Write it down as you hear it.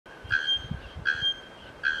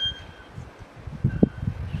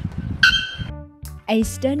A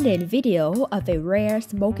stunning video of a rare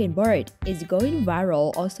smoking bird is going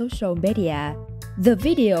viral on social media. The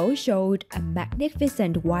video showed a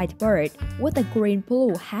magnificent white bird with a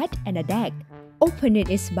green-blue head and a neck, opening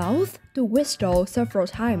its mouth to whistle several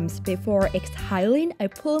times before exhaling a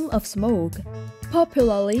plume of smoke.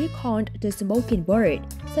 Popularly called the smoking bird,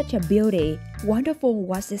 such a beauty, wonderful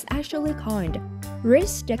was it actually called,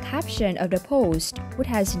 reads the caption of the post, which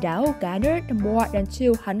has now garnered more than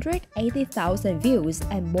 280,000 views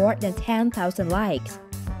and more than 10,000 likes.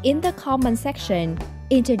 In the comment section,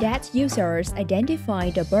 internet users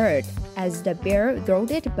identified the bird as the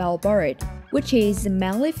bare-throated bellbird, which is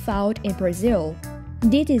mainly found in Brazil.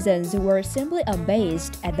 Netizens were simply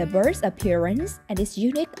amazed at the bird's appearance and its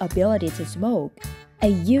unique ability to smoke. A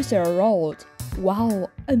user wrote, "Wow,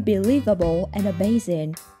 unbelievable and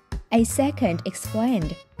amazing." A second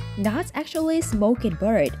explained, "Not actually a smoking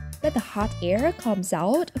bird, but the hot air comes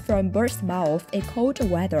out from bird's mouth in cold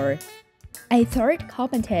weather." A third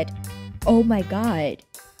commented, "Oh my god,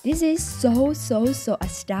 this is so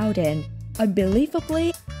astounding,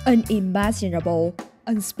 unbelievably, unimaginable,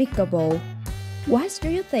 unspeakable." What do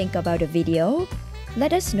you think about the video?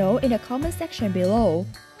 Let us know in the comment section below.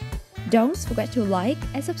 Don't forget to like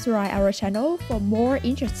and subscribe our channel for more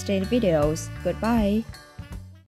interesting videos. Goodbye.